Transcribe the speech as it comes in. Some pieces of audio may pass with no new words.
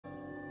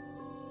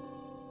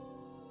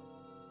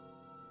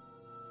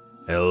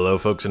Hello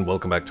folks, and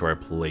welcome back to our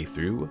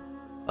playthrough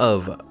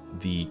of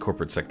the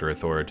Corporate Sector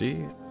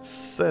Authority.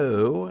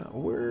 So,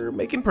 we're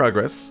making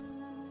progress.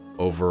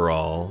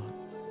 Overall,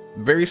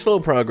 very slow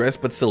progress,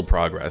 but still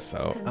progress,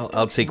 so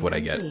I'll take what I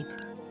get.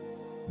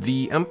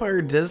 The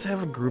Empire does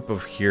have a group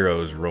of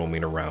heroes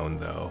roaming around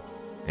though,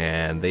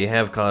 and they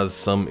have caused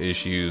some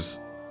issues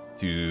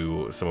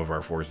to some of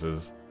our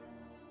forces.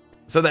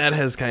 So that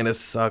has kind of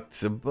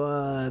sucked,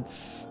 but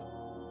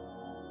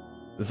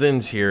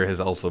Zinj here has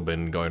also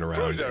been going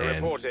around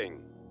and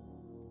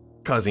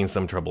causing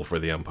some trouble for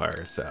the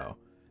Empire, so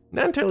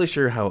not entirely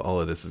sure how all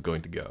of this is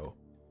going to go.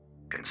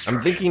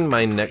 I'm thinking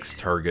my next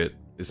target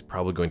is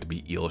probably going to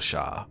be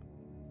Ilsha.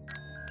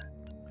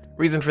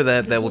 Reason for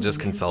that will just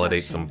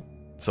consolidate some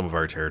of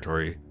our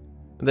territory,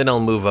 and then I'll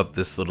move up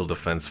this little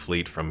defense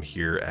fleet from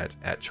here at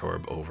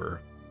Chorb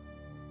over.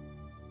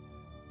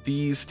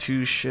 These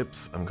two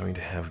ships I'm going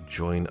to have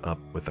join up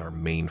with our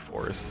main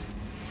force.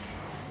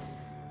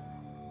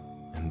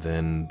 And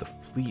then the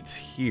fleet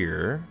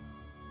here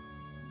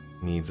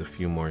needs a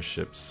few more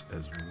ships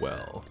as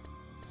well.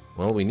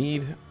 Well, we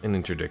need an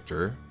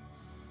interdictor.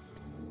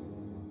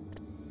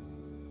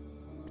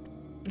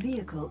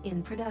 Vehicle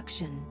in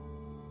production.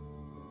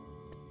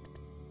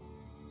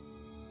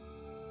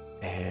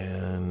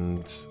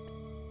 And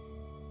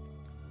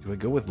do I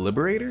go with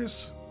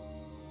Liberators?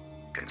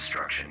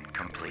 Construction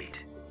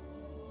complete.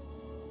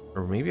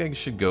 Or maybe I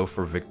should go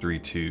for Victory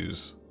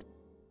 2s.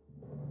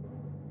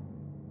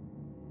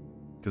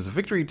 Because the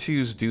Victory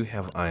 2s do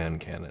have ion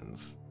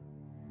cannons.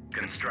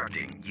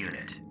 Constructing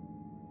unit.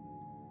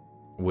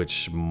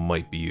 Which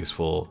might be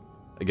useful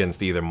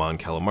against either Mon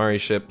Calamari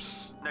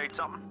ships Need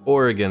something?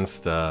 or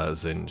against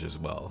Zinj as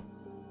well.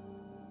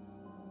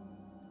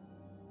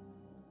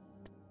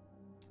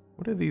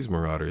 What do these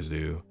Marauders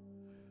do?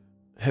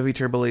 Heavy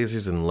turbo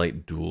lasers and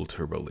light dual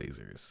turbo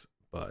lasers.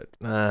 But,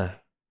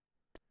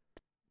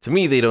 to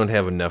me they don't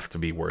have enough to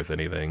be worth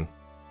anything.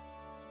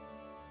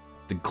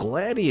 The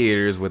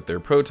Gladiators with their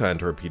proton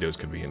torpedoes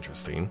could be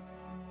interesting.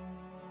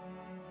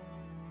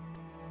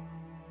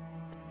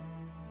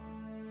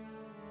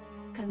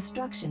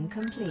 Construction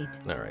complete.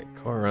 Alright,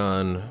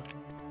 Koran.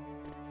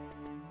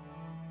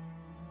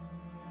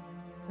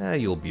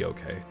 You'll be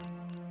okay.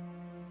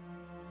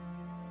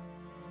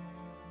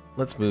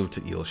 Let's move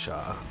to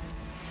Ilsha.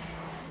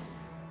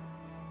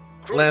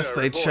 Last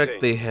I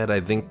checked, they had, I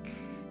think,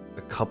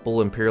 a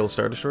couple Imperial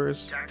Star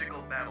Destroyers.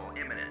 Tactical battle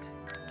imminent.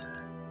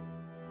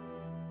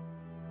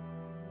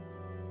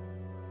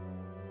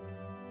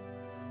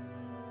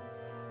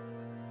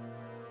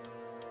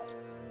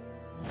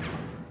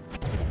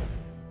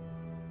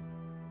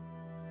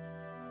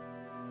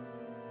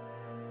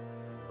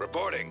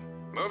 Reporting.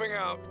 Moving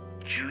out.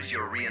 Choose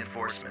your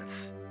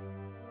reinforcements.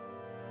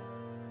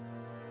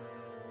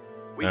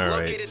 We've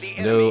located Alright, the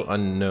no enemy.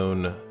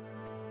 unknown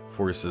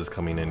forces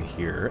coming in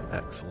here.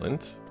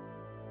 Excellent.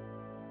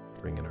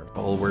 Bring in our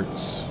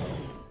bulwarks.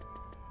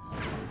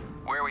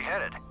 Where are we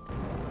headed?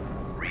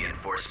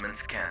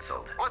 Reinforcements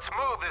cancelled. Let's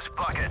move this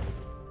bucket.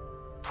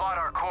 Plot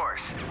our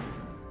course.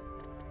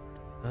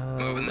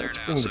 Let's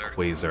bring the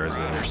Quasars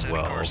in as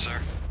well.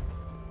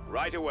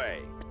 Right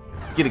away.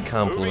 Get a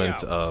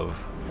complement Moving out.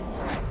 of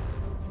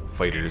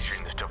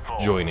fighters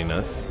joining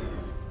us.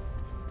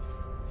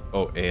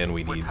 Oh, and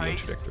we need the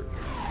interdictor.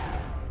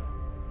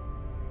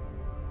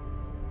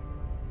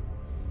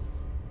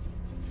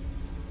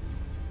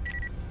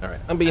 Alright,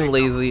 I'm being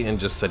lazy and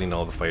just setting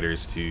all the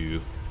fighters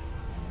to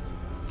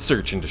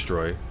search and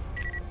destroy.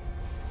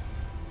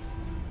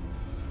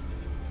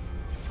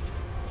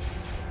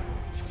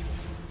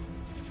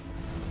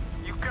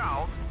 You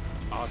go.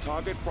 Our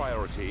target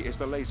priority is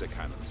the laser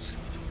cannons.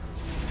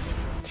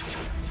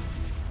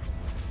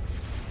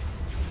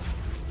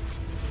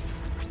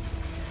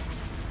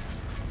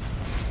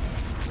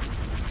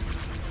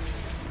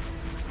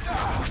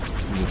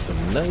 Getting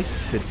some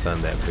nice hits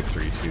on that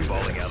Victory 2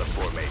 Falling there. out of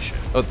formation.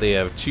 Oh, they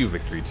have two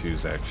Victory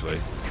 2s actually.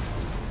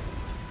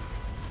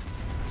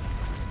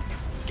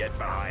 Get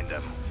behind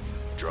them.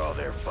 Draw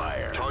their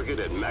fire. Target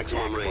at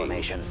maximum range.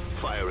 Formation.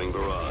 Firing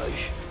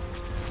barrage.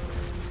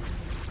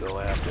 Go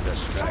after the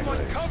Someone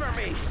stragglers. cover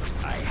me!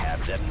 I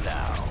have them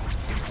now.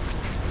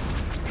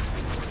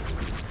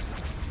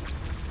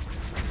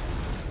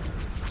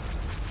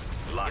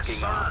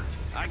 Locking on.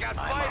 I got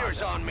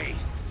fighters on me.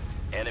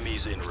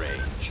 Enemies in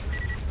range.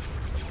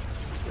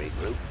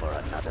 Regroup for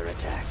another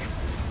attack.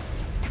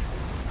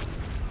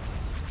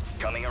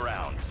 Coming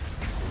around.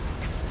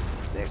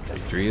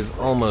 Victory is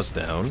almost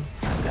down.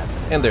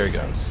 And there it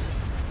goes.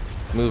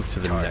 Move to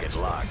the next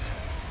one. Locked.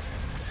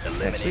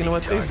 Actually, you know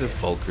what? There's this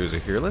bulk cruiser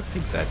here. Let's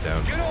take that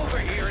down. Get over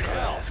here and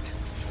help.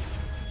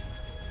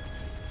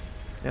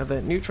 Now,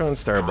 that Neutron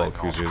Star bulk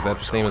cruiser, is that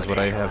the same as what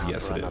I have?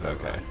 Yes, it is.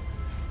 Okay.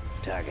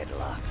 Target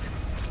locked.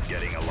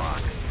 Getting a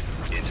lock.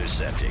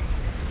 Intercepting.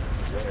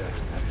 There,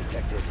 I'm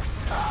detected.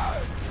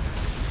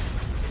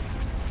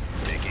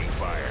 Taking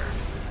fire.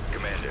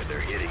 Commander,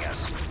 they're hitting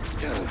us.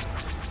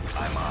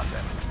 I'm on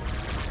them.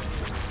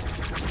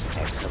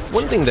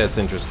 One thing that's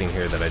interesting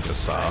here that I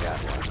just saw,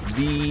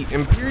 the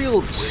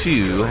Imperial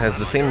 2 has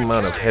the same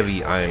amount of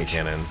heavy ion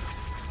cannons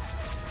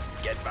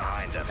Get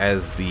behind them.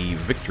 as the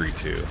Victory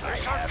 2. I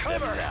have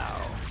them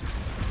now.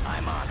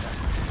 I'm on them.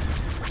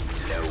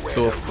 Nowhere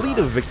So a to fleet run.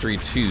 of Victory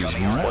 2s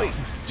might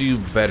do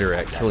better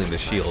at killing the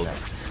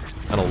shields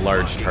on a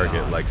large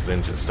target like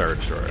Zinja's Star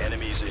Destroyer.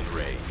 Enemies in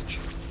range.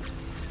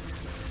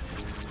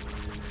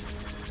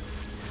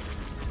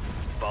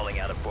 Falling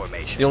out of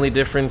formation. The only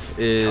difference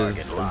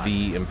is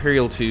the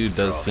Imperial 2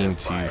 does seem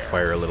to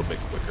fire a little bit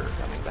quicker.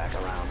 Coming back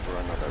around for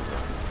another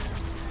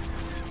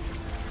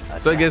run.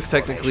 So I guess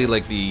technically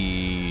like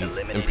the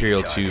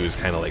Imperial 2 is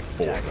kind of like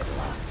 4, Target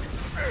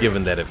locked.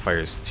 given that it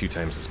fires 2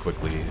 times as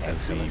quickly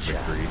as the Excellent shot.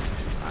 Victory.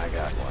 I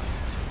got one.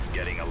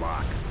 Getting a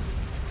lock.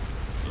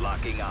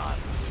 Locking on.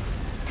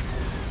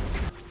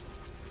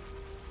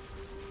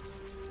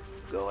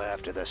 Go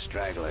after the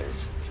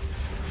stragglers.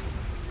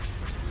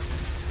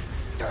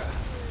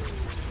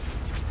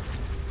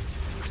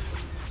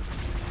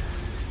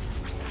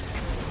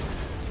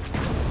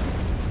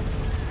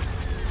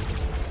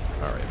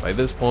 Alright, by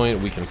this point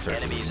we can start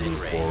to Enemies in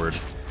move range. forward.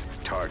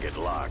 Target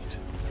locked.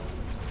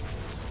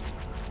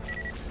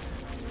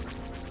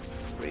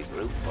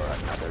 Regroup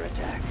for another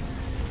attack.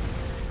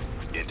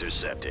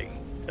 Intercepting.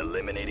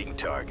 Eliminating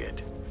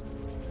target.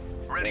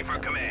 Ready for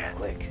command.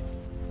 Quick.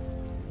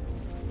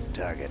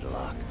 Target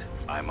locked.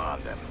 I'm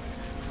on them.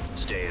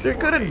 Stay in There are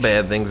good and formation.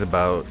 bad things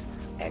about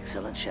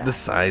Excellent shot. the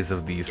size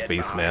of these Get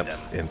space behind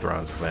maps them. in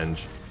Thrawn's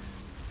Revenge.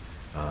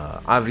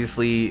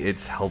 Obviously,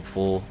 it's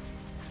helpful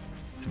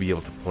to be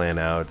able to plan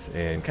out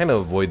and kind of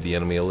avoid the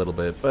enemy a little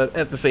bit, but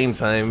at the same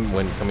time,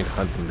 when coming to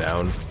hunt them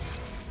down,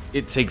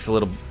 it takes a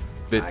little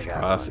bit to I got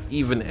cross, one.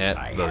 even at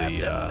I have them the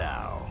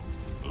now.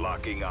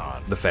 Locking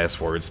on. fast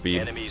forward speed.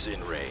 Enemies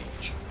in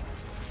range.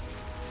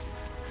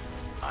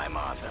 I'm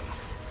on them.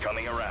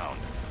 Coming around.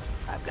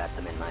 I've got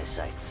them in my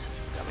sights.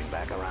 Coming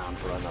back around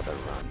for another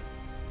run.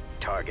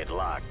 Target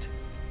locked.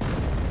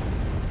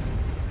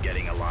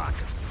 Getting a lock.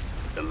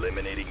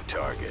 Eliminating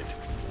target.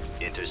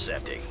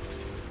 Intercepting.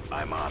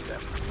 I'm on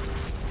them.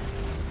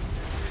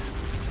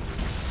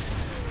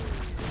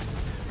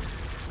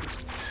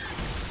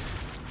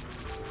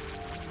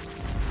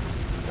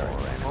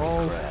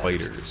 All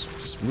fighters,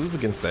 just move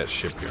against that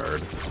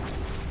shipyard.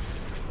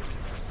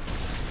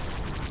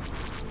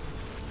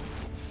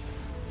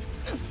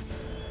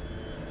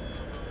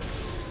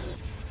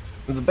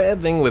 The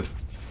bad thing with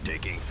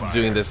Taking fire.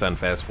 doing this on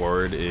fast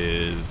forward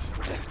is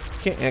you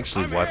can't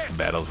actually watch the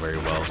battles very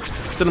well.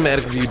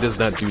 Cinematic view does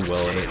not do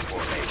well in Stay in it.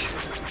 formation.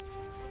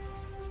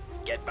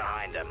 Get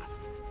behind them.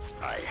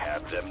 I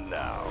have them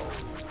now.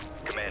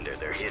 Commander,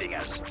 they're hitting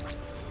us.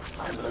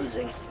 I'm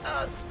losing.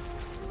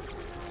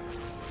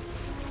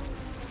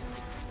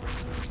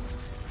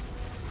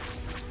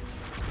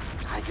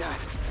 I got.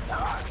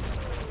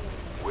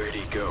 Where'd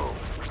he go?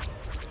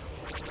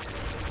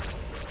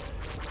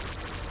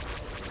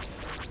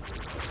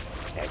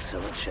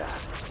 Excellent shot.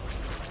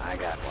 I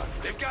got one.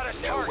 They've got us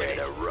Nowhere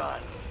targeted. to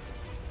run.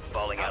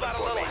 Falling out of about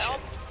a little formation.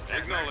 help?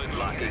 Acknowledging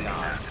Locking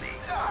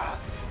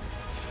on.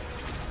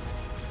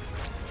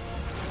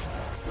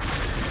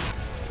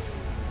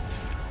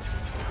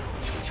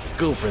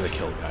 Go for the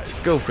kill, guys.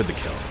 Go for the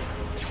kill.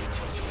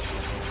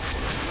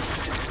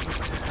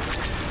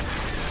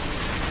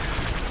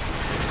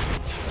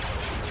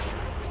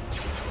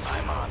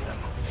 I'm on them.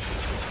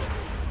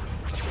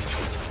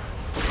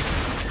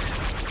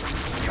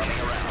 Coming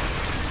around.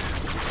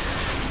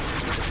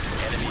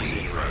 Enemies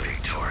in range.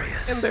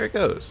 Victorious. And there it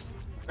goes.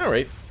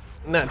 Alright,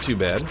 not too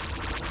bad.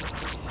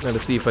 Now to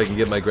see if I can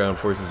get my ground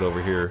forces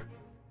over here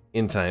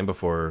in time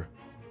before,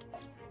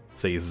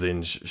 say,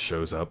 Zinj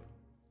shows up.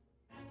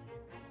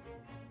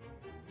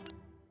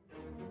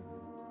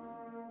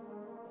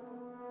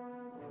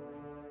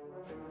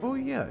 Oh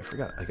yeah, I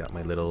forgot. I got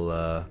my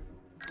little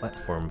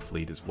platform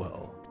fleet as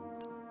well.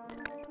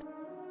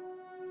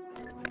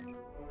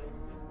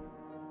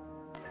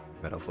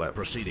 Battle flat.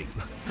 Proceeding.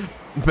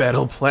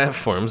 Battle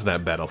platforms,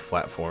 not battle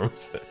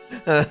platforms.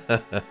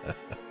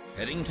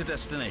 Heading to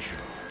destination.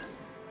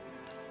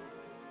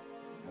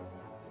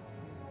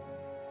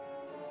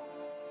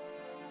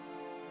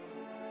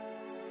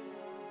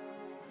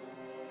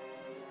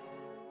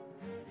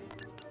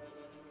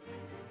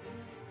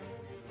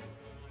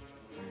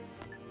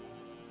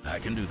 I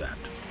can do that.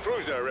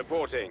 Cruiser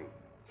reporting.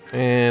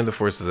 And the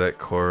forces at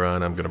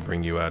Koran, I'm gonna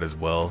bring you out as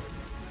well.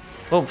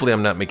 Hopefully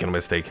I'm not making a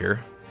mistake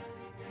here.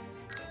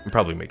 I'm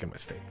probably making a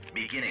mistake.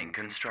 Beginning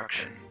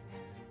construction.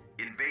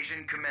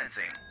 Invasion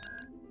commencing.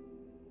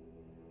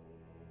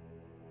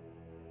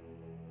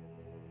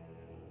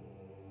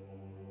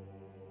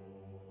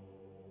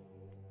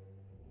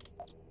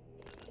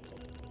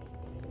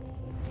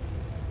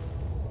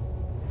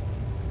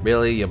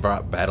 Really? You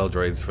brought battle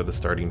droids for the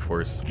starting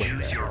force? What the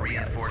Choose your hell, guys?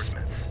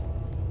 reinforcements.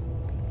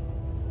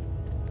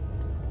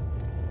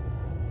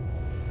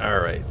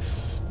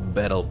 Alright,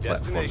 battle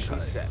platform Destination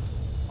time. set.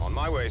 On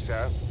my way,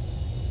 sir.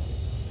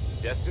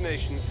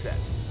 Destination set.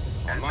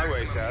 On my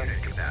way, Maximum sir.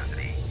 unit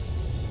capacity.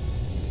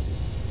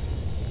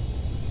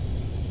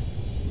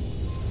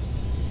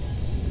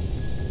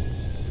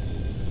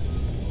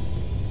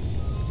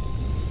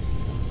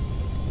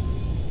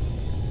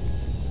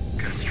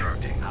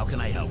 How can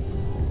I help?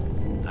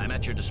 I'm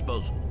at your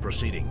disposal.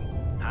 Proceeding.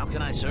 How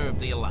can I serve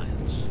the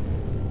Alliance?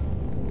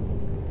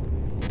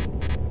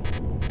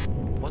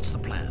 What's the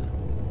plan?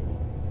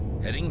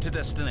 Heading to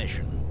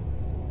destination.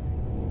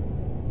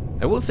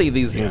 I will say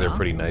these things are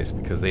pretty nice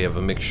because they have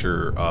a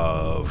mixture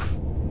of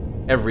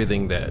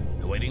everything that,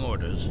 Awaiting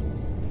orders.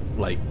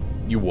 like,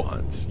 you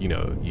want. You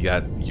know, you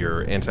got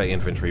your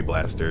anti-infantry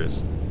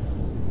blasters,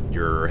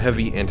 your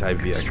heavy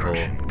anti-vehicle,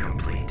 Construction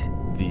complete.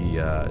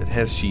 it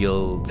has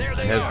shields, There it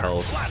they has are.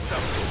 health. Blast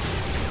them.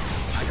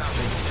 I got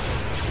them.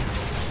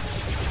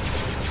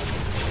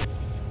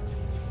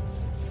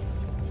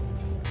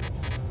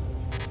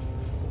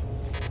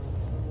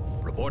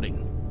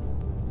 Reporting.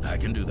 I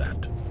can do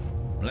that.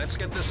 Let's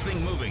get this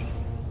thing moving.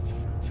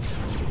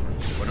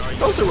 What are It's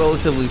you? also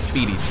relatively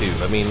speedy too.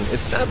 I mean,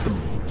 it's not the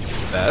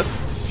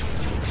best.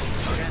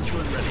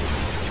 Gargantuan ready.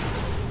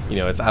 You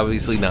know, it's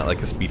obviously not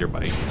like a speeder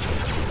bike.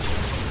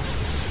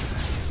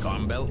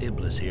 Carmbel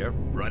Iblis here.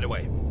 Right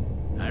away.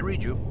 I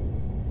read you.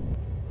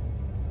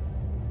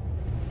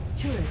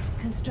 Turret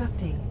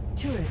constructing.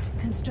 Turret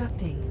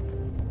constructing.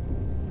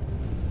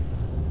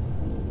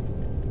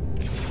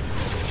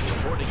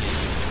 Reporting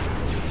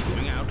in.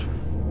 Moving out.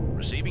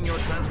 Receiving your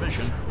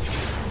transmission. How can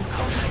I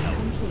Construction help?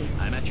 complete.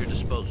 I'm at your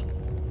disposal.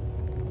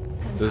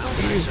 The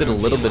speeders did a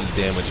little bit of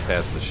damage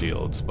past the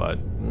shields, but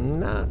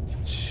not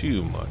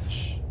too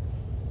much.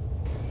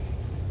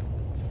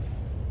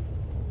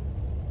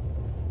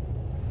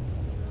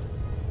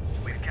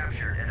 We've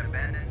captured an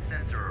abandoned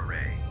sensor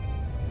array.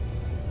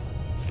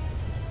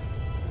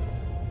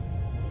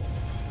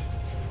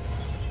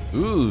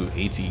 Ooh,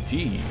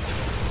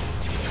 ATTs.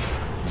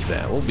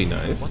 That will be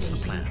nice. What's the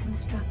plan?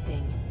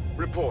 Constructing.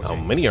 Reporting. How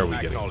many are we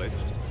getting? Acknowledged.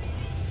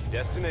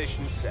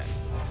 Destination set.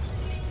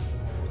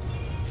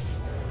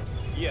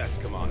 Yes,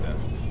 Commander.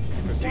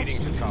 Proceeding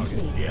Construction to target.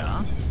 complete.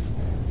 Yeah?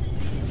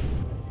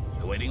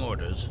 Awaiting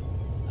orders.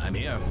 I'm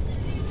here.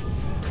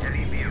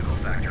 Heavy vehicle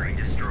factory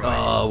destroyed.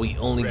 Oh, we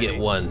only Ready. get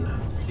one.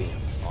 Damn.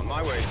 On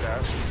my way,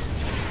 sir.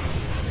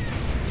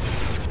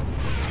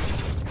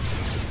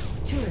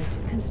 Turret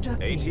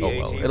constructing. Oh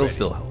well, it'll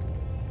still help.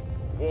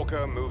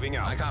 Walker moving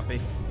out. I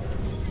copy.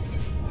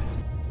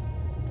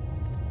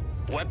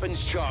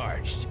 Weapons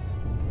charged.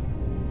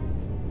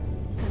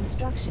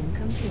 Construction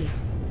complete.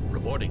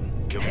 Reporting.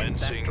 Head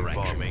that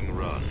direction.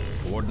 run.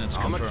 Coordinates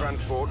Armor confirmed.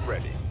 transport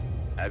ready.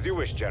 As you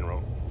wish,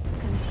 General.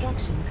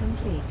 Construction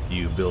complete.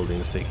 Few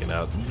buildings taken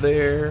out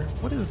there.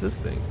 What is this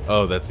thing?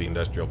 Oh, that's the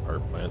industrial power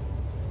plant.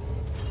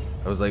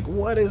 I was like,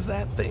 what is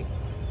that thing?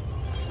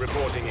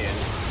 Reporting in.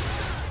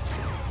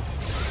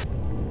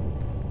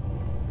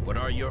 What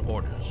are your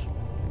orders?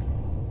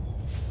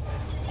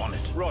 On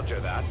it. Roger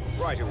that.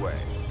 Right away.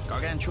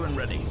 Gargantuan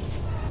ready.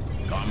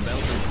 Carmbel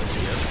Iblis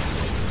here.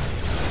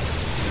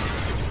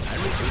 I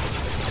read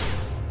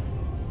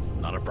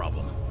you. Not a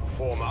problem.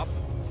 Form up.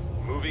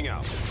 Moving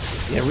out.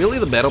 Yeah, really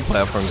the battle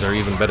platforms are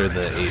even better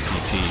than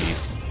ATT.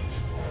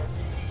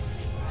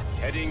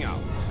 Heading out.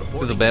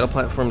 Because the battle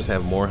platforms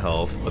have more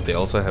health, but they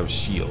also have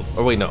shields.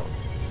 Oh wait, no.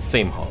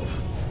 Same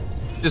health.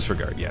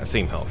 Disregard, yeah,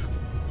 same health.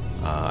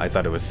 I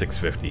thought it was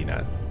 650,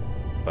 not...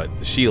 But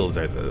the shields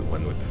are the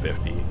one with the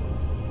 50.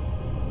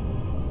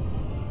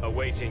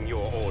 Awaiting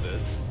your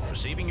orders.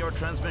 Receiving your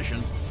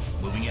transmission.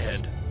 Moving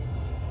ahead.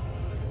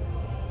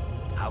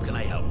 How can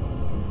I help?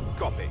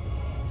 Copy.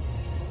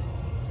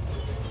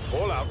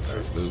 All out.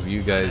 Move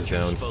you guys At your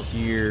down disposal.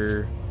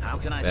 here. How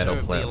can I Battle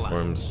serve the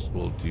platforms Alliance?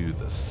 will do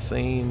the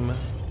same.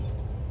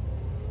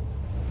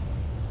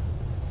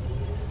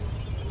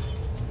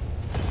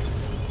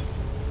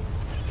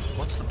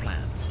 What's the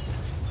plan?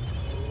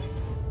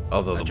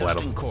 Although the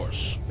Adjusting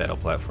course. battle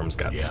platforms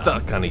got Yeah.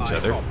 stuck on each I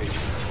other. copy.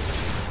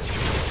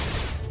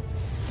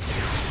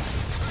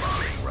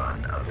 Bombing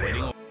run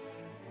available.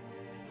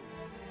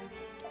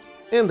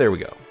 And there we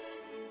go.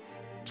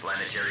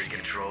 Planetary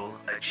control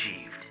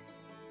achieved.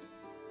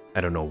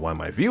 I don't know why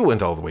my view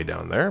went all the way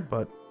down there,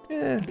 but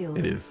it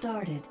Building is.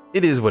 started.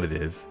 It is what it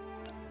is.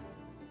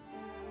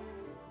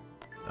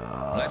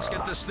 Let's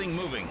get this thing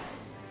moving.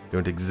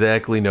 Don't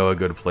exactly know a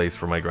good place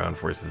for my ground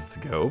forces to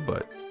go,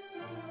 but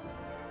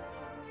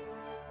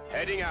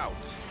Heading out.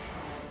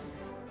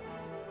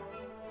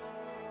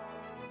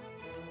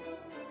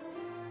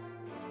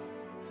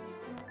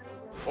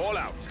 All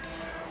out.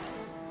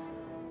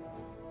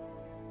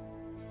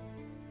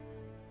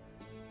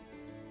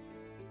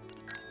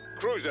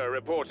 Cruiser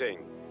reporting.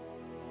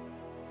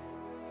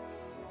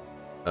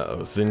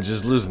 uh-oh, Singe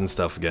is losing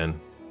stuff again.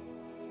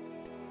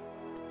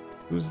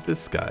 Who's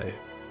this guy?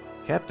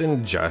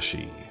 Captain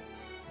Joshi.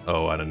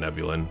 Oh, out of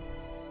Nebulan.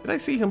 Did I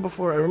see him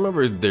before? I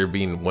remember there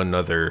being one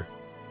other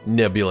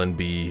Nebulan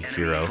B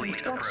hero. Fleet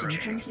Construction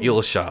approaching. complete.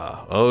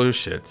 Ilsha. Oh,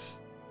 shit.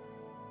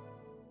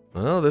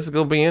 Well, this is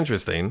gonna be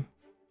interesting.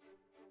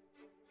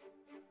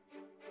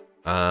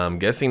 I'm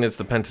guessing it's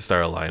the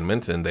Pentastar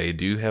alignment, and they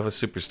do have a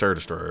Super Star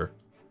Destroyer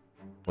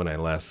when I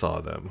last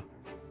saw them.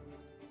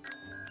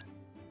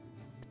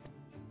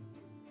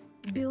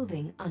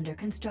 Building under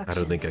construction. I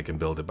don't think I can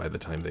build it by the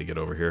time they get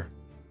over here.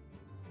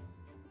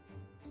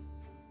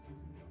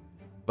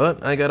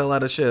 But I got a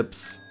lot of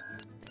ships.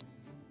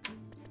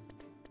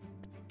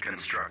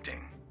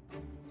 Constructing.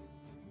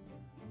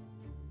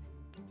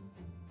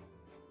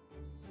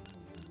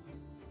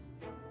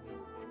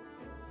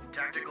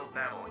 Tactical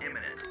battle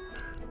imminent.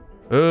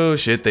 Oh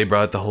shit, they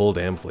brought the whole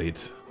damn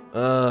fleet.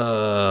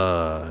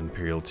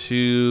 Imperial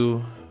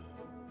 2.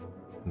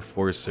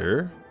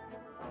 Enforcer.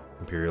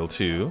 Imperial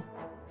 2.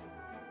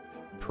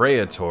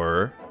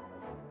 Praetor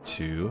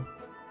 2.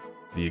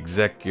 The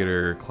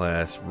Executor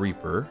class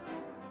Reaper.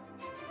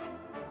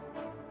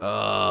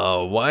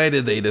 Why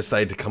did they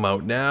decide to come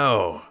out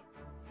now?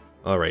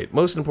 Alright,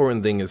 most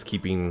important thing is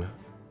keeping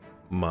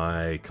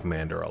my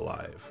commander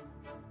alive.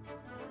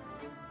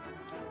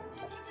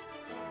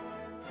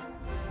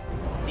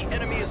 The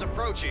enemy is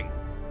approaching.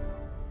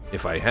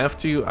 If I have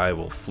to, I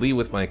will flee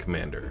with my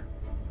commander.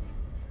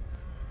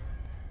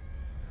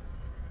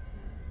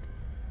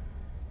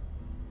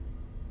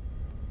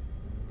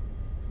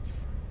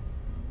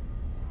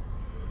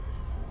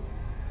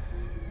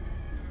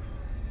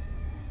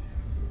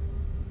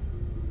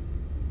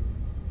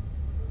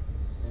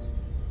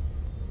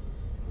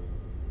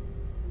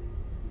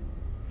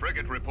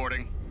 Frigate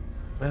reporting.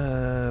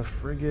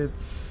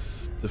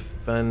 Frigates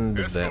defend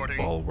that Escorting.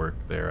 bulwark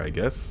there, I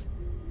guess.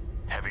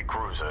 Heavy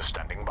cruiser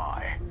standing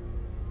by.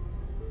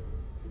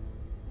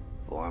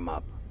 Form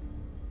up.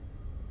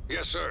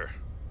 Yes, sir.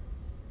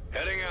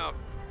 Heading out.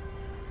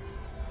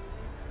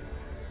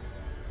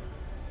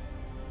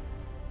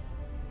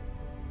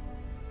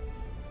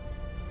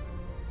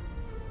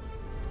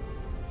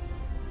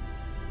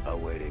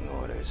 Awaiting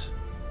orders.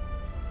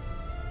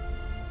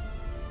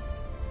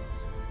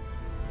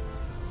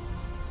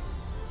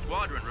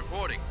 Squadron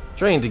reporting.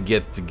 Trying to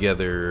get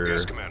together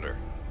Yes, Commander.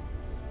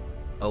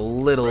 a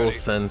little Ready.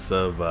 sense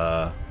of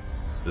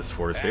this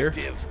force here.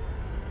 Active.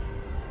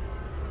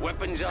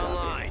 Weapons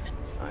online.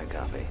 I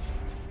copy.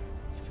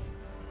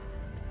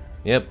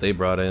 Yep, they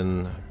brought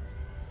in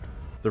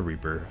the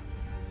Reaper.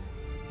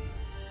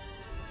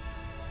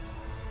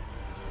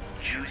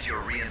 Choose your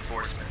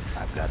reinforcements.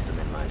 I've got them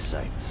in my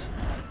sights.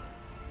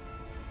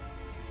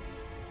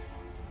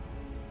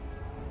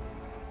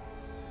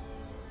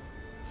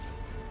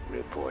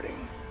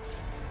 Reporting.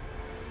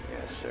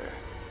 Yes, sir.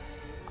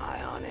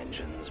 Ion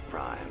engines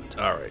primed.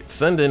 Alright,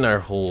 send in our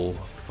whole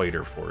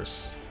fighter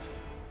force.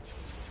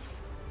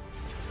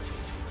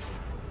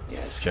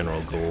 Yes,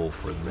 General Commander. goal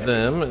for Ready.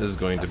 them is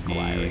going to be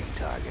Acquiring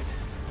target.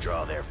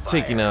 Draw their fire.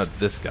 taking out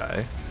this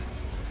guy.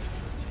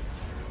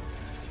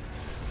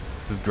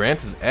 Because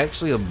Grant is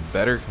actually a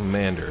better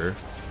commander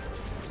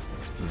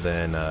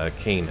than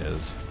Kane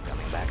is.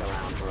 Coming back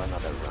around for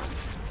another run.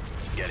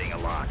 Getting a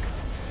lock.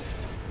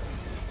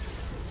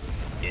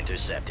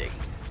 Intercepting.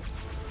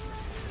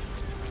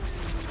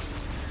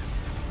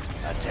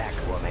 Attack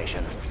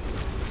formation.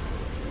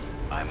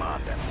 I'm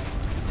on them.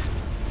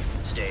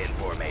 Stay in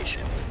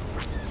formation.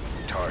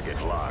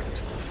 Target locked.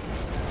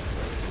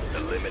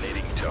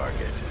 Eliminating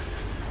target.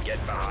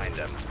 Get behind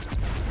them.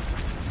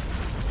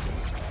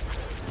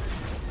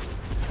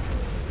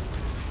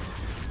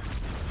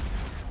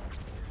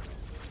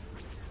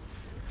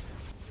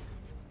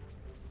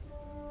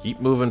 Keep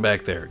moving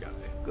back there, guy.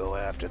 Go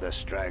after the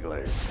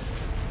stragglers.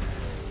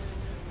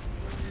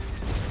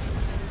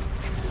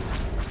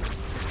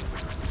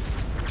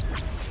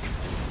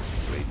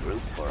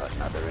 Regroup for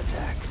another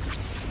attack.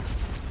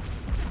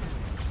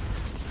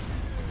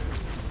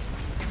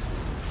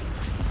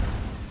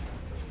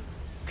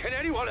 Can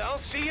anyone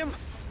else see him?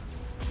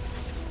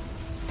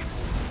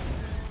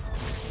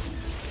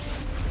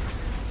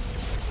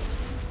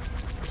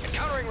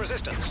 Encountering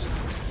resistance.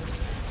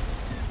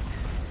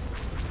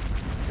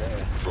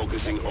 There.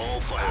 Focusing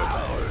all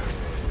firepower.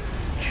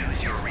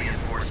 Choose your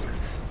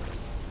reinforcements.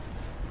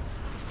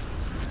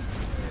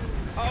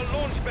 Our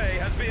launch bay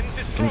has been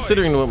destroyed.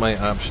 Considering what my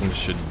options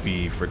should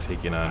be for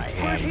taking on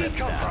Where'd Kane, he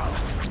come from?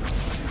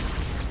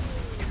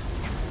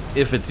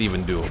 if it's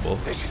even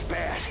doable. This is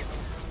bad.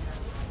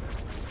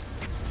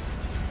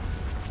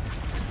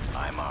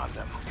 I'm on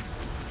them.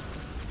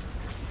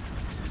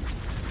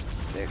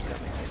 They're coming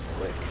in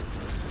quick.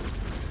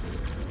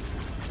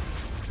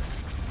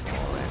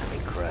 More enemy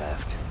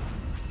craft.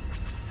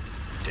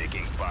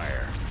 Taking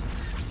fire.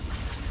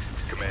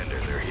 Commander,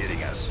 they're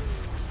hitting us.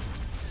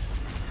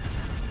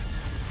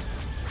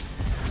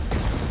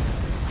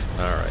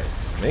 Alright,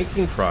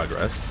 making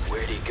progress.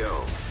 Where'd he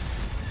go?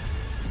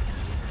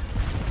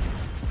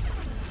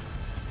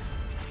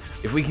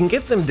 If we can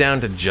get them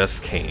down to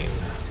just Kane,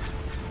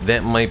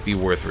 that might be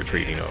worth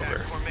retreating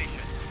over.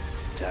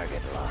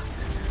 Target locked.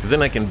 Because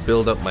then I can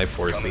build up my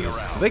forces.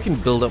 Because I can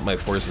build up my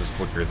forces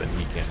quicker than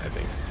he can, I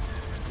think.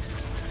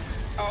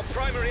 Our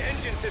primary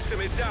engine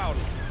system is down.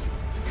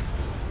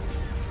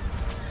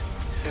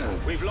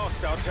 We've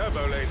lost our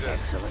turbo laser.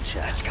 Excellent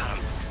shot. Let's got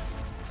him.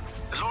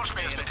 The launch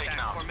bay has been taken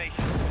out.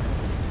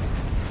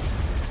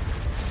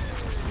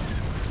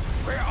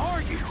 Where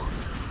are you?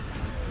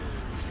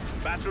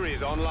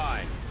 Batteries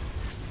online.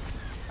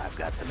 I've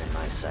got them in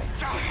my sights.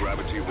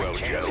 Gravity well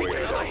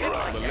generators The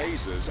online. The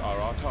lasers are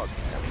our target.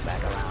 Coming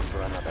back around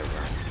for another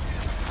run.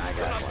 I We're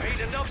got not one. paid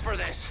enough for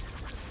this.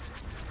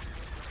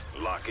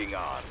 Locking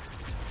on.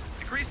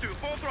 Decrease to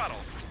full throttle.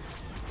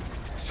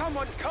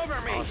 Someone cover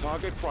me! Our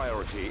target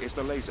priority is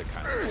the laser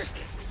cannons.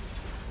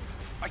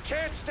 I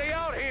can't stay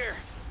out here!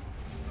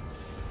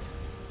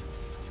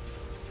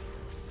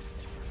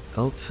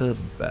 Elta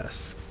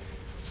Besk.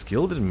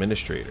 Skilled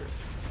administrator.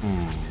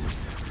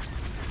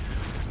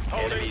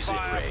 Holding Enemies in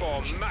fire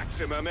for range.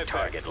 maximum effect.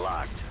 Target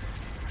locked.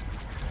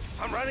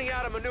 I'm running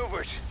out of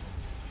maneuvers.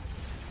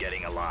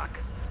 Getting a lock.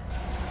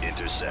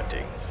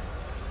 Intercepting.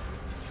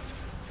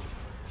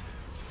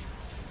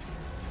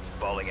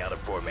 Falling out of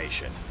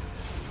formation.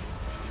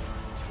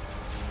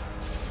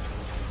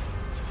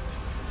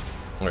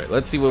 Alright,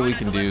 let's see what we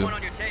can do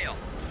On your tail.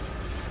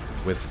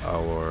 with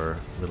our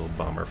little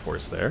bomber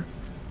force there.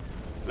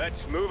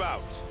 Let's move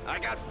out. I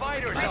got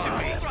fighters I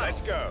on me. got them.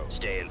 Let's go.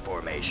 Stay in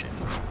formation.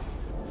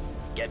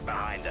 Get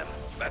behind them.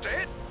 That's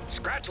it.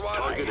 Scratch one.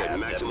 Target at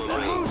maximum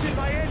range. Losing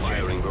my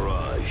engine.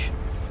 barrage.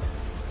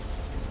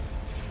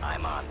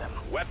 I'm on them.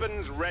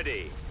 Weapons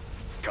ready.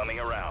 Coming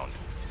around.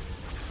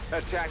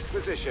 Attack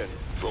position.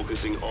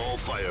 Focusing all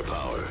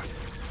firepower.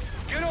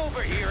 Get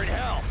over here and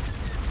help.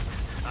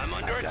 I'm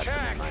under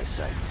attack. my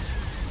sights.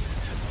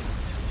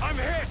 I'm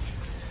hit.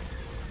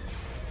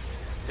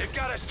 They've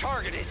got us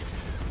targeted.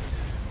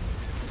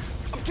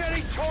 I'm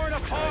getting torn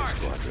apart.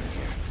 Squadron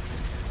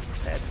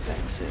here.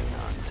 Advancing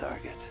on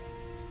target.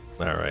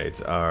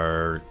 Alright,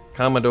 our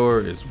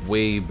Commodore is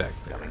way back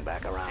there. Coming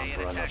back around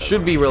for another.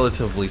 Should be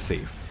relatively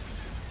safe.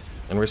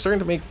 And we're starting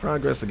to make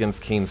progress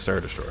against Kane's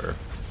Star Destroyer.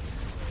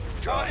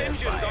 Our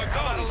engines are How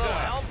gone. about a little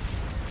help?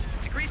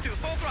 Decrease to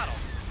full throttle.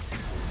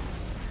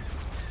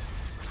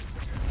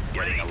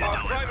 Getting a Our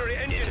lock. primary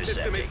engine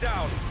system is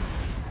down.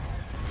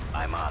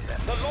 I'm on them.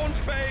 The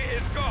launch bay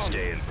is gone.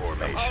 Stay in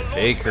formation. Our launch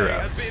Take her bay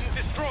out. has been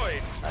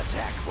destroyed.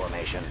 Attack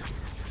formation.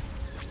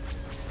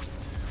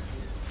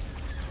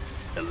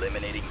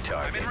 Eliminating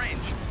target. I'm in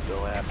range.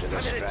 Go after the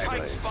I'm in a tight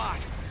stragglers. spot.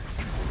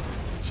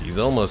 She's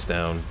almost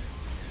down.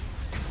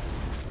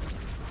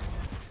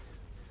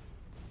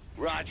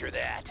 Roger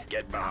that.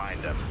 Get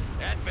behind them.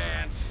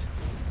 Advance.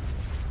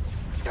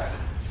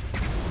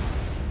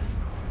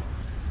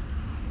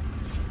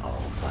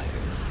 All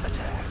fighters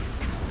attack.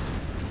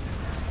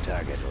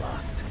 Target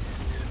locked.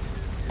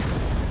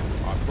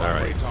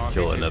 Alright, let's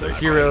kill another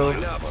hero.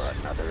 For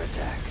another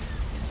attack.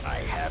 I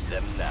have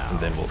them now. And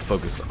then we'll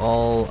focus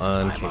all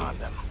on I'm Kane. on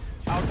them.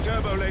 Our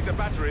turbo laser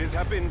batteries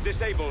have been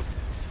disabled.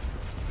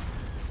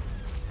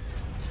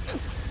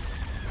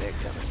 They're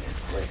coming in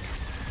quick.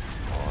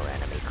 More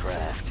enemy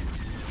craft.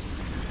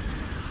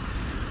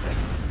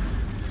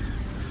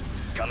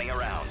 Coming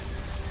around.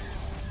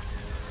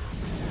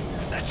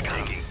 That's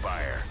taking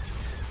fire.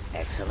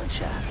 Excellent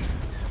shot.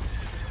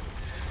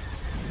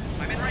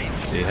 I'm in range.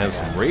 They have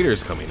some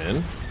raiders coming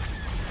in.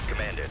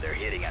 Commander, they're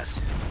hitting us.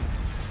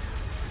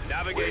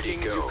 Navigating Where'd he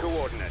to go?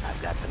 coordinates.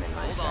 I've got them in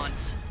my Hold on.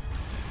 sights.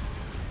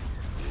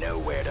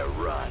 Nowhere to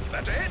run.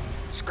 That's it.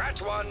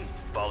 Scratch one.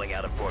 Falling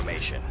out of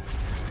formation.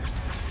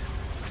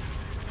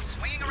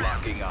 Swinging around.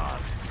 Locking on.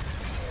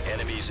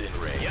 Enemies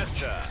in range. Yes,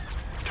 sir.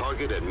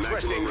 Target at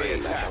maximum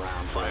range.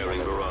 Firing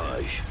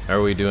barrage. How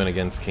are we doing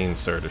against Kane's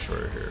Star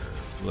Destroyer here?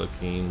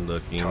 Looking.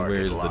 Target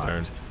Where's the locked.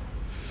 darn?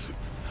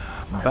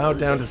 About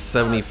down to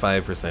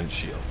 75%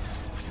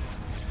 shields.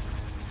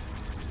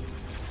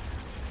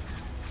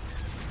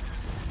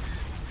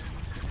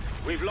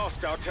 We've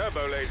lost our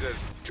turbo lasers.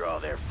 Draw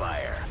their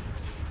fire.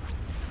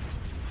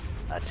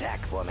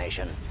 Attack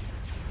formation.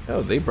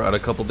 Oh, they brought a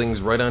couple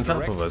things right on top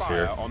Direct of us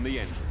fire here. on the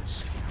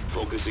engines.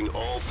 Focusing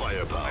all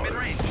firepower. I'm in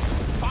range.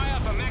 Fire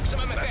for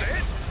maximum effect. That's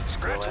it. Go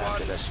Scratch after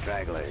one. the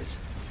stragglers.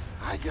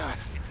 I got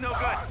It's no good.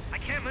 I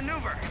can't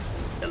maneuver.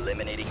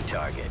 Eliminating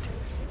target.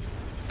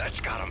 That's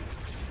got him.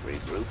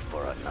 Regroup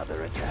for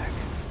another attack.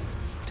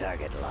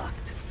 Target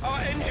locked. Our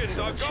engines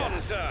are Excellent gone,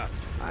 shot. sir.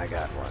 I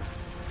got one.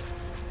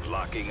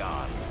 Locking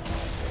on.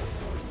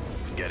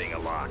 Getting a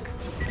lock.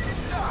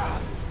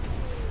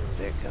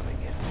 They're coming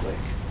in quick.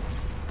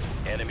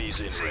 Enemies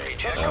in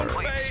range.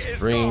 Alright,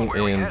 bring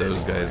in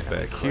those guys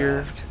back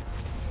here.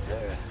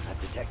 Sir,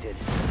 I've detected.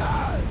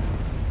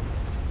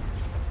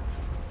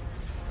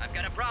 I've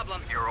got a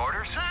problem. Your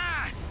orders?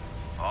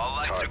 All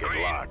lights Target are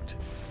green. locked.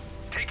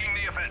 Taking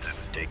the offensive.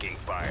 Taking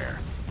fire.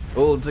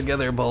 Hold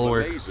together,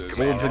 Bulwark. The lasers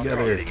Hold are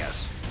together. Hitting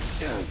us.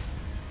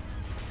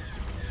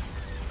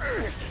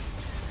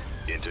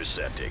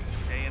 Intercepting.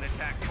 Stay in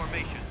attack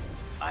formation.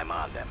 I'm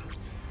on them.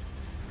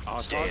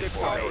 Our Stay in target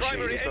formation. priority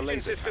Primary is the engine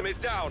laser system is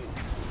cannons.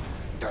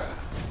 down.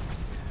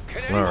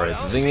 Can anyone Alright,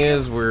 the else thing see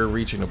is, we're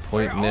reaching a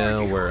point Where are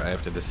now you? where I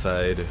have to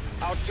decide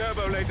Our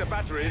turbo laser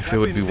batteries if have it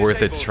would be been worth it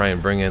to disabled. try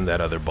and bring in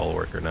that other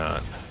Bulwark or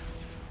not.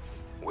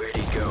 Where'd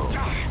he go?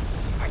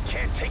 I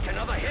can't take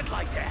another hit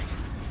like that.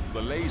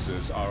 The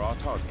lasers are our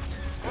target.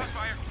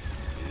 Crossfire.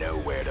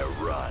 Nowhere to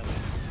run.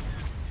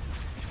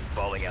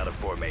 Falling out of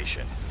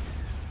formation.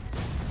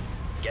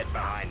 Get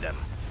behind them.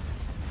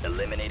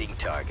 Eliminating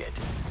target.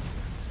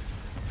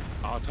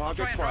 Our target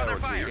try and draw their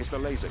priority fire. is the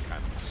laser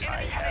cannons.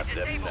 I have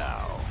them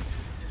now.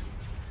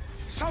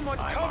 Someone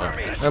I'm cover on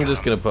me. it. I'm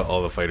just gonna put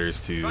all the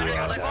fighters to Running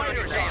out of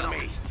fighters on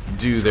me.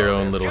 do their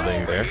own little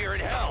thing Here there.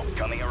 in hell.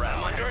 Coming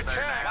around. I'm under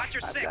attack. Watch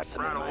your I've six. got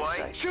them in my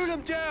sights. Shoot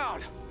him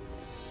down.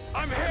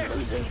 I'm hit.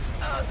 Losing.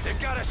 They've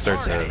got us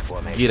Start targeted.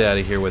 to get out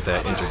of here with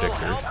that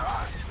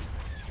interdictor.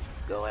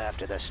 Go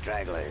after the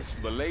stragglers.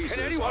 The lasers Can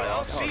anyone are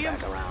else Come see him?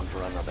 back around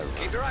for another run.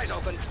 Keep your eyes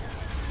open.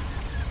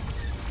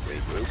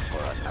 Regroup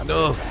for another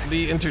No, attack.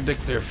 flee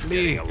interdictor,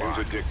 flee!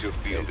 interdictor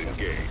field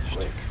engaged.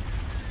 Quick.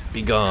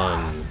 Be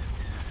gone,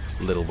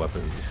 little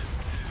weapons.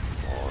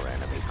 More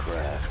enemy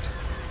craft.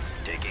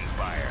 Taking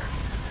fire.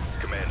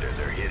 Commander,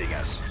 they're hitting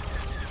us.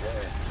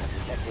 There, I'm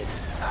detected.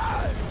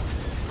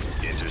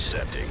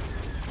 Intercepting.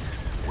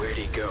 Where'd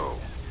he go?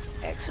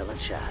 Excellent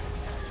shot.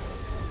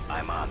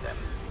 I'm on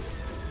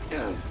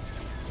them.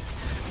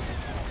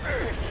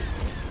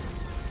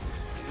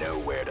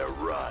 Nowhere to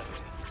run.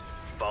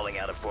 Falling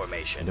out of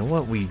formation. You know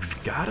what?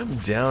 We've got them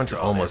down to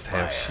almost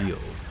half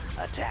shields.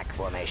 Attack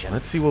formation.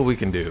 Let's see what we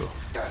can do.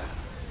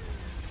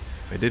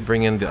 I did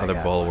bring in the other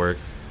bulwark.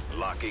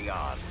 Locking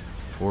on.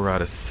 4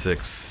 out of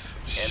 6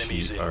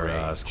 Enemies in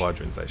range.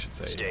 squadrons, I should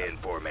say. Stay in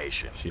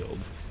formation.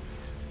 Shields.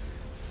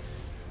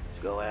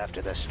 Go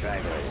after the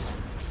stragglers.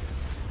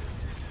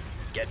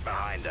 Get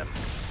behind them.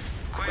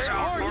 Quiz Where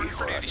all are reporting you?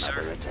 for duty,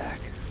 Another sir. attack.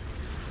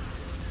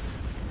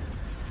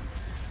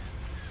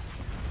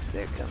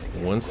 They're coming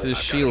in. Once his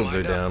shields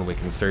are down, we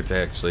can start to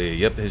actually...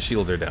 Yep, his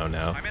shields are down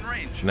now. I'm in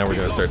range. Now we're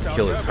going to start to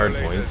kill his hard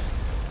points.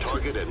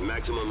 Target at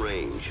maximum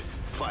range.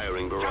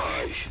 Firing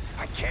barrage.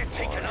 I can't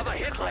take another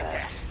hit like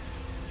that.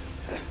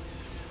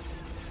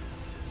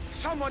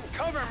 Someone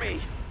cover me.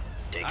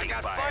 I Taking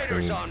got fire. fighters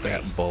Bring on me.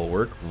 that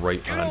bulwark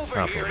right Get on over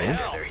top here of and him.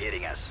 help. They're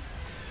hitting us.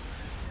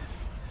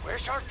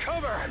 Where's our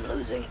cover? I'm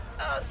losing.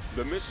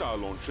 The missile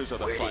launchers are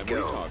the Where'd he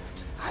primary go? target.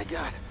 I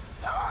got.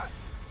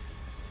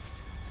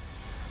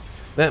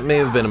 That may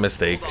have been a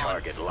mistake,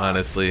 Target locked.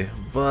 honestly.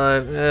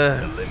 But,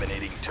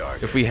 Eliminating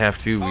target. if we have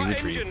to, we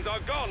retreat. are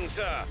gone,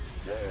 sir.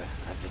 Sir,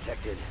 I've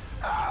detected.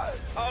 Our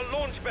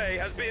launch bay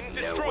has been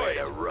Nowhere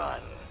to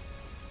run.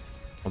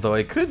 Although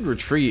I could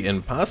retreat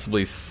and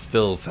possibly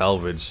still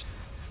salvage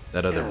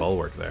that other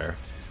bulwark there.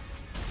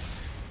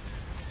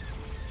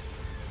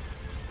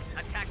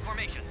 Attack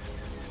formation.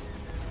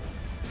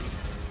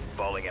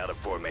 Falling out of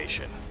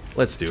formation.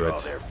 Let's do Draw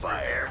it. their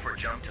fire. For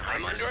jump to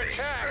I'm under hyperspace.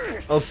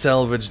 attack. I'll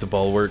salvage the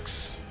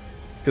bulwarks,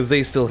 because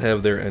they still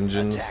have their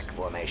engines. Attack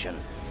formation.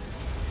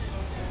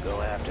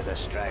 Go after the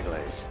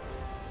stragglers.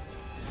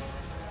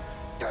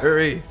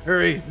 Hurry,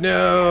 hurry,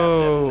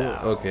 no!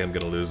 now. Okay, I'm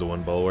gonna lose the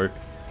one bulwark.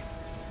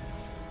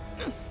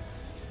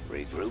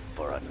 Regroup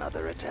for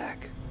another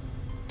attack.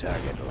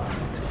 Target locked.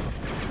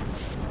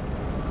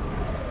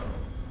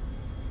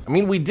 I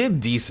mean, we did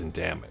decent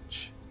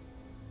damage.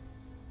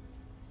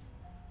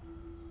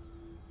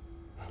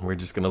 We're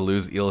just gonna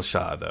lose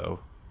Ilsha, though.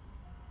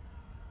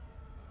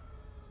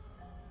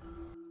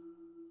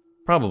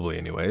 Probably,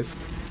 anyways.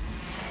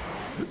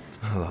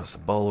 I lost the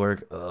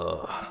bulwark.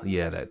 Ugh,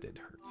 yeah, that did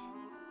hurt.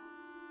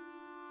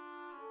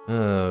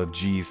 Oh,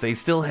 jeez, they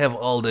still have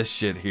all this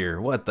shit here.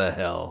 What the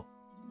hell?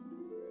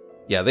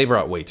 Yeah, they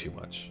brought way too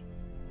much.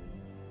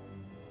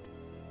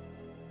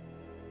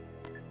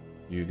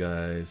 You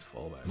guys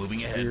fall back.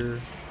 Moving ahead.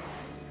 here.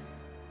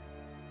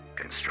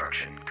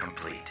 Construction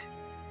complete.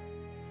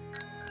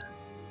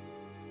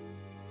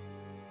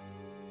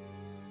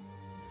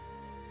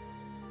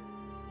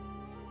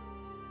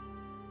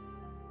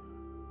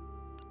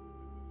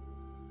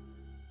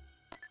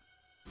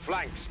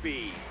 Flank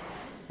speed.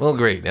 Well,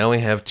 great. Now we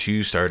have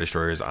 2 Star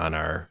Destroyers on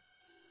our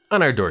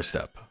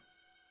doorstep.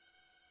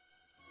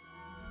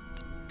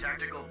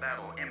 Tactical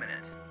battle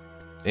imminent.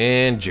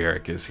 And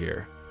Jarek is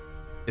here.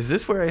 Is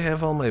this where I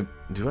have all my...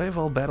 Do I have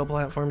all battle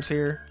platforms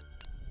here?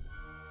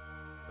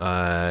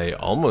 I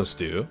almost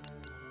do.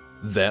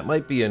 That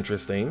might be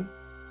interesting.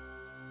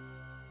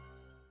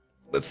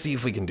 Let's see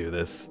if we can do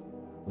this.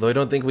 Though I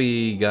don't think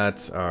we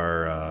got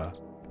our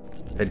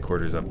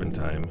headquarters up in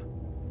time.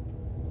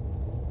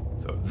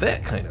 So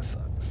that kind of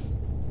sucks.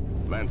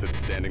 Lancet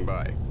standing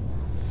by.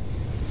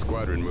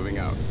 Squadron moving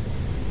out.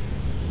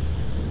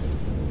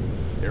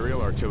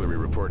 Aerial artillery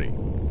reporting.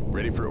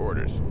 Ready for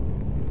orders.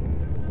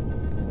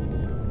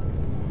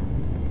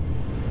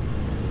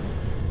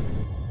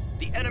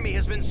 The enemy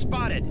has been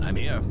spotted. I'm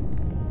here.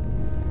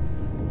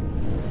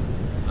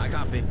 I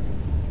copy.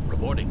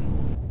 Reporting.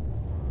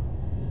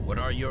 What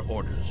are your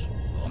orders?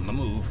 On the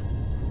move.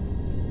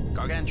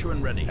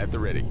 Gargantuan ready. At the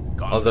ready.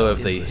 Although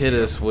if they hit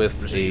us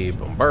with a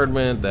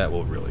bombardment, that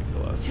will really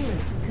kill us.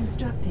 Turret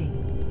constructing.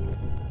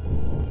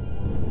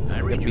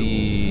 I read Gonna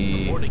you.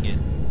 be Reporting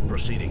in.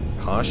 Proceeding.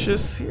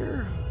 cautious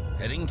here?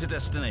 Heading to I don't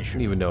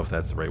destination. even know if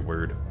that's the right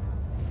word.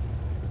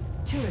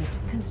 Turret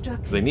constructing.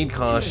 Because I need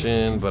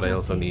caution, Turret but I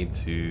also constructing. need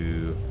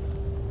to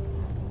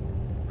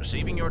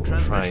Receiving your try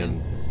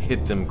transmission. and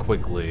hit them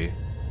quickly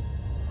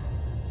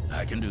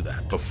I can do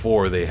that.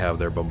 before they have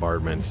their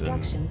bombardments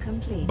Construction and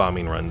complete.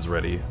 bombing runs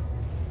ready.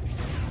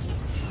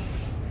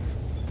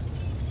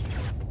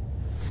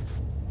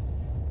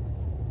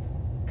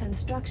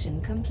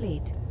 Construction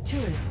complete.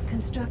 Turret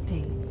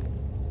constructing.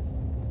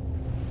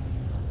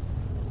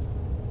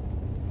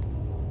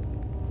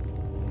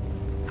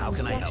 How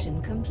can I help?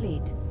 Construction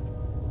complete.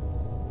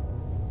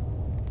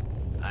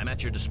 I'm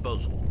at your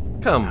disposal.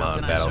 Come How on,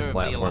 can I battle serve the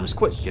platforms, Alliance?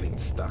 quit getting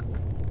stuck.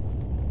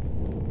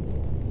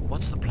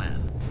 What's the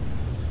plan?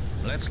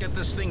 Let's get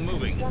this thing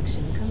moving.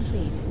 Construction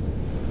complete.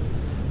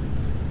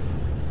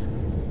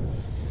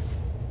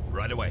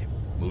 Right away.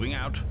 Moving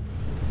out.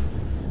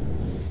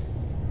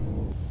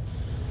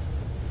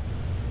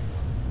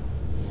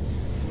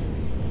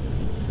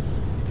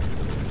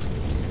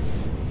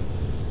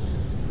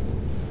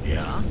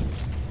 Yeah?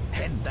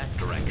 Head that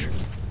direction.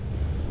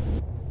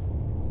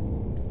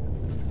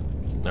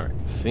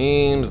 Alright,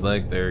 seems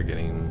like they're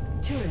getting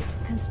Turret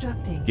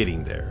constructing.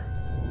 there.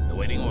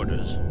 Awaiting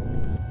orders.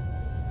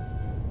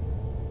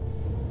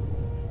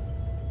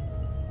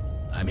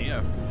 I'm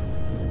here.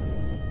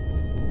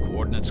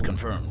 Coordinates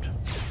confirmed.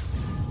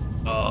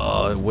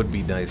 Oh, it would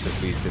be nice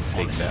if we could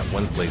take that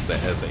one place that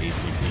has the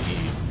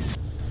ATTE.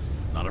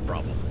 Not a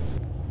problem.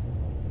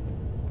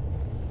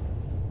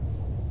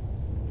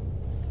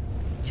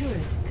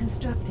 Turret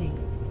constructing.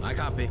 I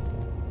copy.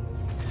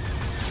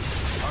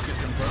 Target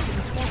confirmed.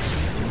 Construction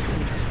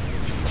complete.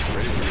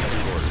 Ready to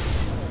receive orders.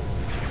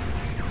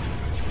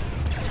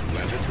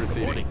 Lancet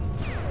proceeding. Reporting.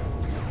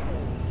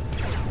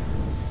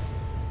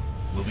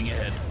 Moving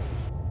ahead.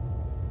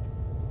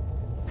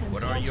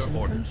 What are your Construction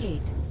orders?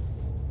 complete.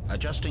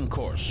 Adjusting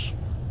course.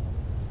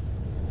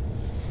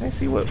 Can I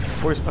see what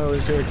force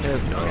powers Jarek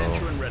has?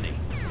 Gargantua No. and ready.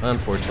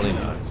 Unfortunately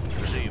not.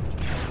 Received.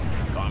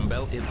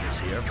 Gombel Idris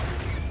here.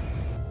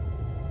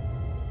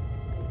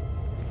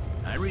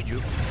 I read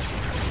you.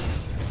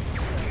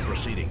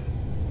 Proceeding.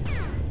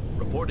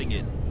 Reporting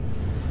in.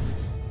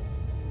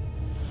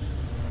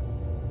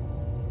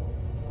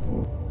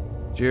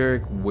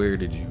 Jarek, where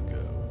did you go?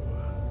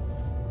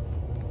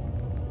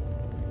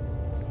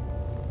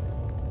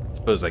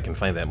 Suppose I can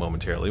find that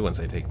momentarily once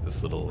I take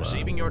this little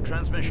Receiving your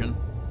transmission.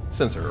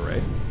 sensor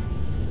array.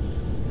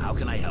 How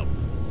can I help?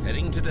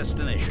 Heading to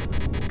destination.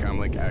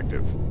 Comlink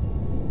active.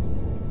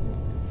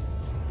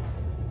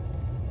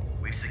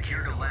 We've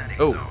secured a landing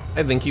Oh, zone.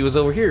 I think he was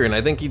over here, and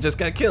I think he just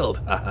got killed.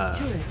 Haha.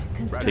 Turret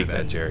constructing. Take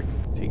that, Jarek.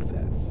 Take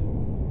that.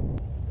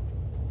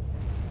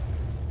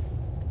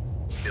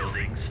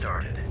 Building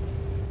started.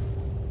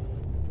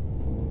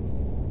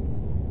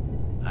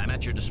 I'm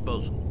at your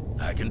disposal.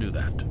 I can do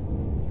that.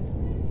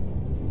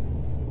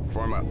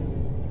 Form up.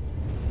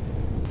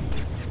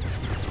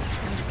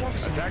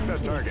 Construction Attack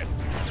that complete. target.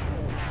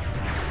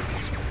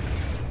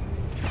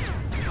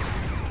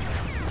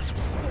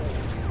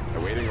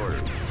 Awaiting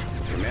orders.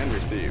 Command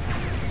received.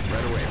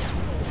 Right away.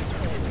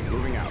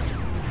 Moving out.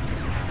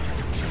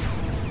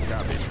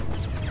 Copy.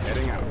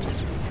 Heading out.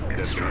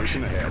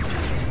 Destination ahead.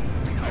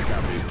 I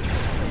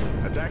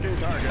copy. Attacking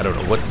target. I don't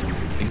know what's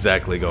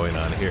exactly going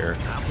on here.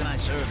 How can I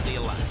serve the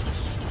Alliance?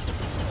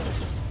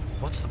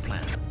 What's the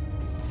plan?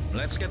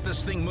 Let's get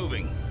this thing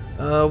moving.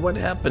 What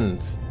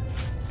happened?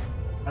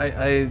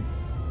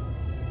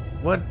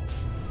 What?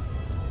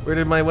 Where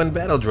did my one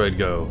battle droid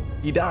go?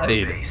 He Our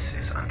died. base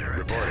is under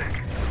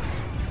attack.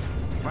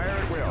 Fire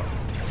at will.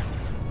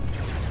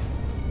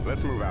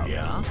 Let's move out.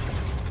 Yeah?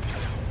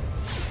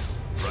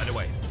 Right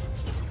away.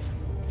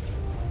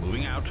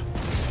 Moving out.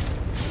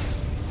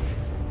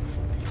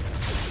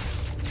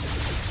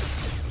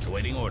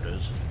 Awaiting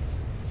orders.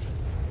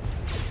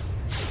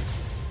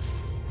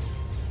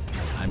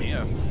 I'm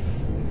here.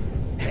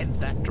 Head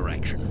that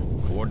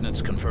direction.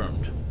 Coordinates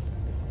confirmed.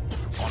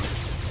 On it.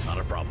 Not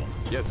a problem.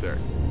 Yes, sir.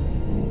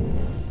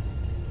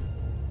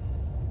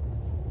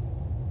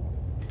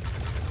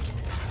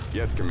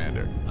 Yes,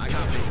 Commander. I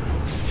copy.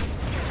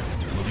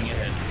 Moving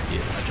ahead.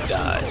 Yes, Adjusting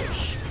die.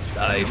 course.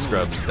 Die,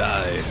 scrubs,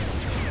 die.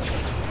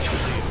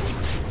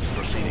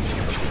 Proceeding.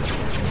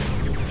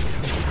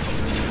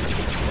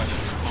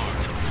 Weapons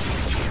armed.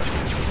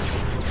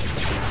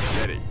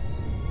 Ready.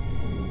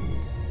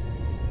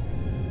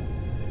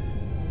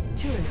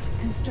 Turret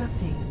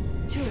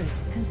constructing.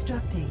 Turret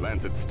constructing.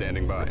 Lancet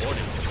standing by.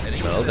 Reporting.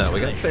 Heading Well, to now we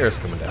got destination. Saris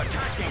coming down.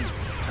 Attacking.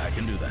 I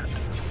can do that.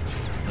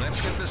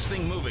 Let's get this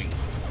thing moving.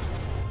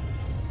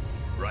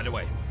 Right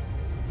away.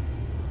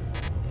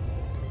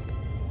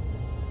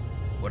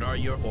 What are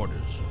your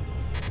orders?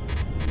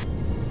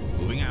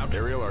 Moving out.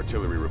 Aerial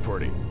artillery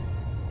reporting.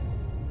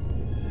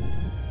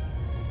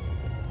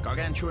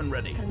 Gargantuan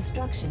ready.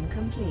 Construction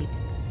complete.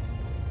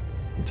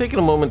 I'm taking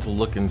a moment to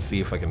look and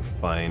see if I can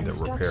find a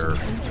Construction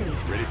repair,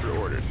 complete. Ready for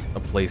orders. a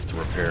place to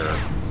repair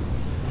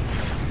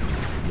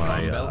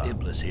my Gombel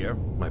Iblis here.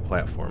 my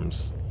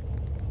platforms.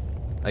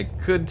 I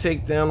could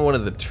take down one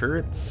of the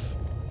turrets,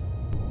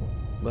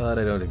 but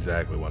I don't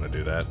exactly want to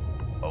do that.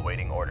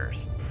 Awaiting orders.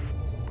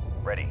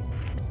 Ready.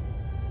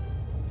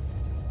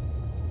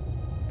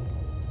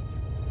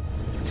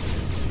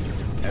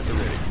 At the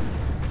ready.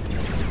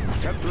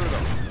 Cut through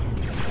them.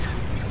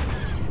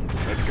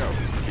 Let's go.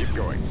 Keep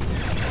going.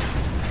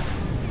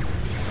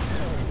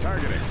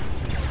 Targeting.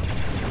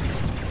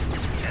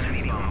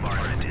 Enemy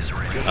bombardment is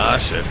ready. Ah,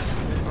 shit.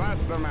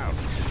 Blast them out.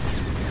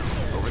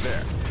 Over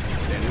there.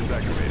 Engines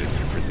activated.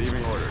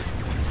 Receiving orders.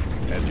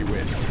 As you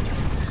wish.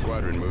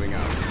 Squadron moving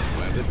out.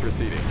 Lancet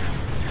proceeding.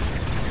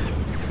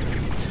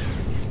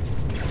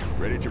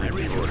 Ready to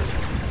receive orders.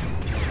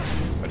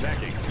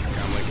 Attacking.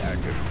 Comlink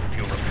active. If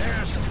you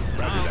repairs,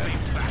 Roger I'll that. be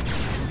back.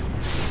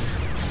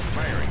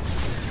 Firing.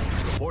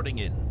 Reporting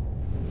in.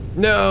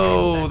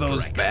 No, In that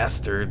those direction.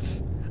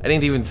 bastards. I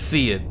didn't even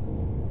see it.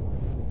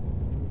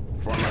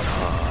 Form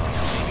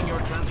up. Receiving your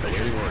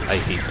transmission. Awaiting orders. I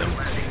hate them.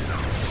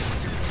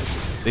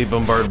 They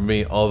bombarded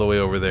me all the way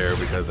over there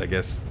because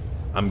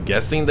I'm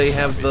guessing they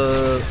have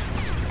the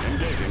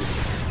Engaging.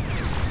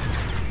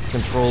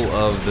 control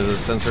of the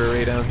sensor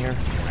array down here.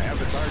 I have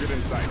the target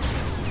in sight.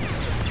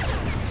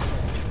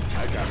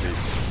 I copy.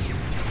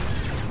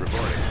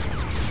 Reporting.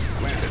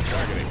 Planted.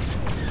 Targeting.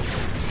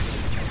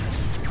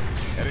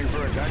 Heading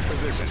for attack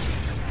position.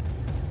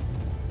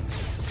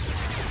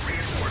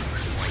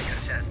 Reinforcement point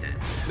contested.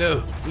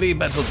 No, flee,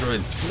 battle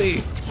droids,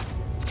 flee.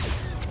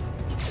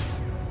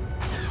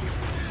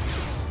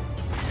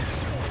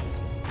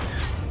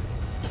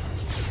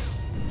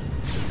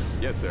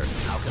 Yes, sir.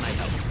 How can I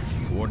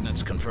help?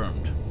 Coordinates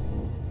confirmed.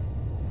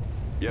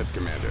 Yes,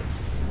 Commander.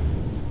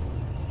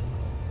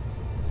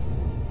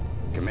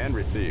 Command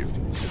received.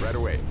 Right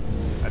away.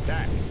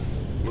 Attack.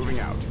 Moving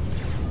out.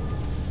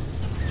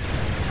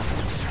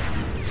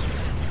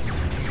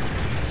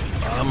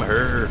 Bomb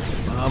her,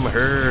 bomb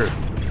her.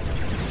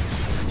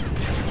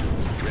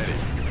 Ready.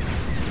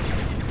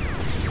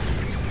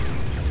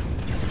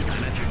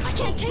 I'm at your I can't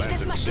disposal. take this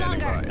Lancet much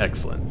standing longer. by.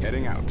 Excellent.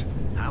 Heading out.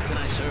 How can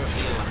I serve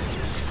the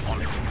Alliance?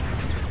 On it.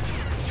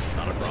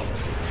 Not a problem.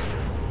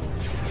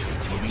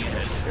 Moving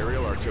ahead.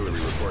 Aerial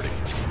artillery reporting.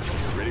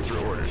 Ready for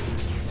orders.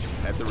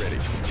 At the ready.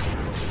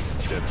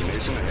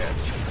 Destination ahead.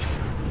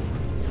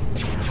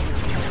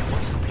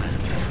 What's the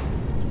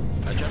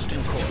plan?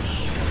 Adjusting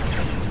course.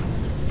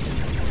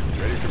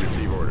 Ready to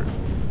receive orders.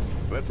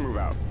 Let's move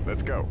out.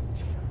 Let's go.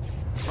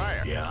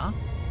 Fire. Yeah?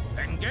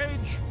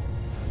 Engage.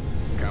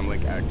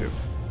 Comlink active.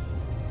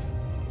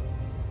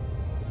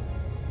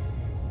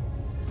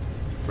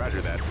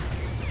 Roger that.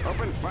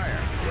 Open fire.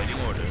 Waiting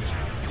orders.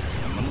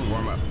 On the move.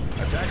 Warm up.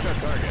 Attack that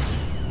target.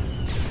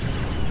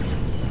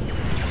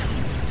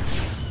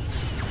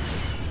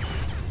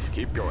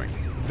 Keep going.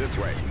 This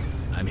way.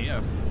 I'm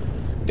here.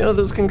 You know,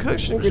 those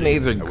concussion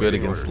grenades are good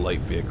Awaiting against orders. light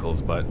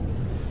vehicles, but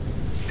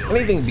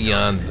anything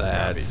beyond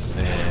that,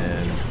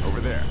 and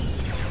Over there.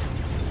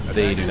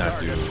 they do Attacking not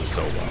do target.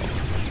 so well.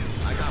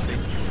 I copy.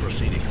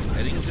 Proceeding.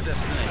 Heading to I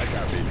destination.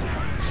 copy.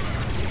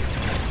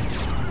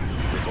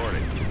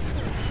 Reporting.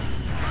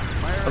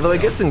 Fire. Although I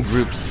guess in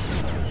groups,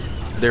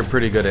 they're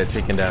pretty good at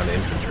taking down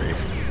infantry.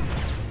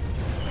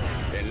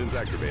 Engines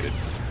activated.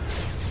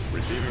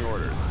 Receiving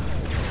orders.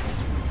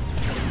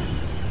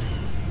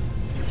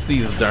 It's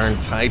these darn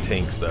TIE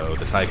tanks, though,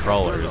 the TIE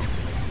crawlers.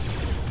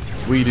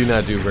 We do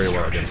not do very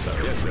well against Yes,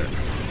 those. sir.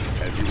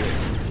 As you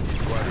wish.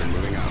 Squadron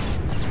moving out.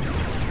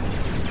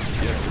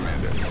 Yes,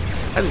 Commander.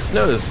 I just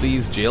noticed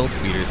these jail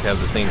speeders have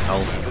the same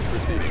health Lancet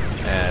proceeding.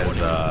 as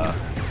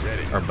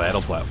Ready. our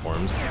battle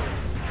platforms.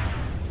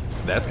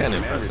 That's kind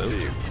of Command impressive.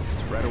 received.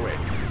 Right away.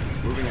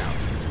 Moving out.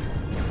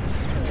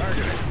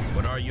 Targeting.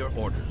 What are your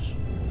orders?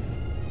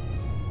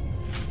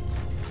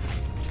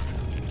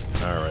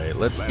 All right,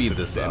 let's speed Lancet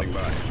this up. standing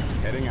by.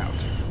 Heading out.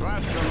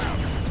 Blast them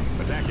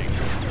out. Attacking.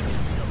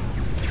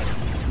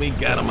 We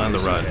got them on the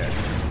run.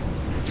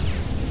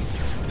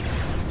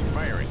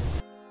 Firing.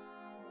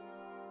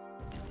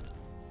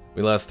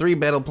 We lost 3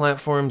 battle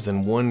platforms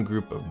and 1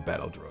 group of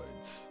battle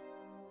droids,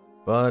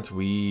 but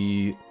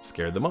we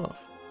scared them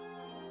off.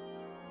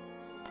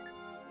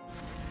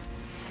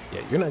 Yeah,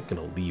 you're not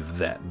gonna leave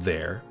that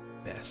there,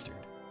 bastard.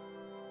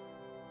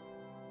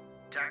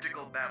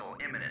 Tactical battle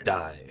imminent.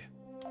 Die.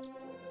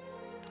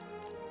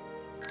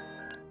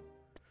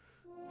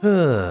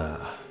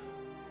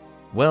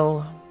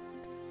 Well,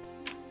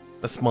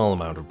 a small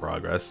amount of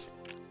progress.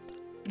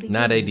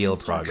 Not Beginning ideal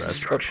construction.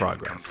 progress, but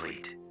progress.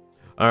 Complete.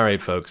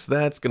 Alright folks,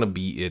 that's gonna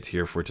be it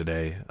here for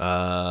today.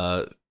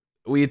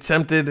 We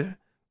attempted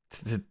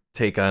to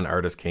take on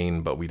Artis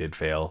Kane, but we did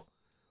fail,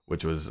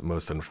 which was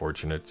most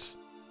unfortunate.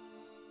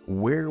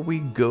 Where we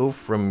go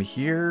from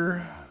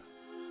here,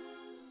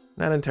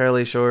 not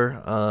entirely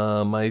sure.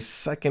 My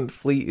second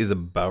fleet is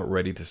about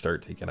ready to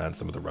start taking on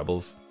some of the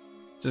rebels.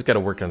 Just gotta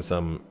work on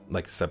some,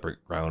 like,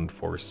 separate ground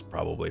force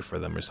probably for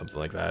them or something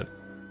like that.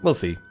 We'll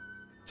see.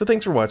 So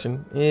thanks for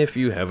watching. If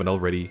you haven't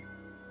already,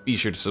 be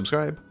sure to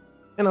subscribe,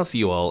 and I'll see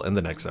you all in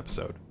the next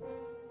episode.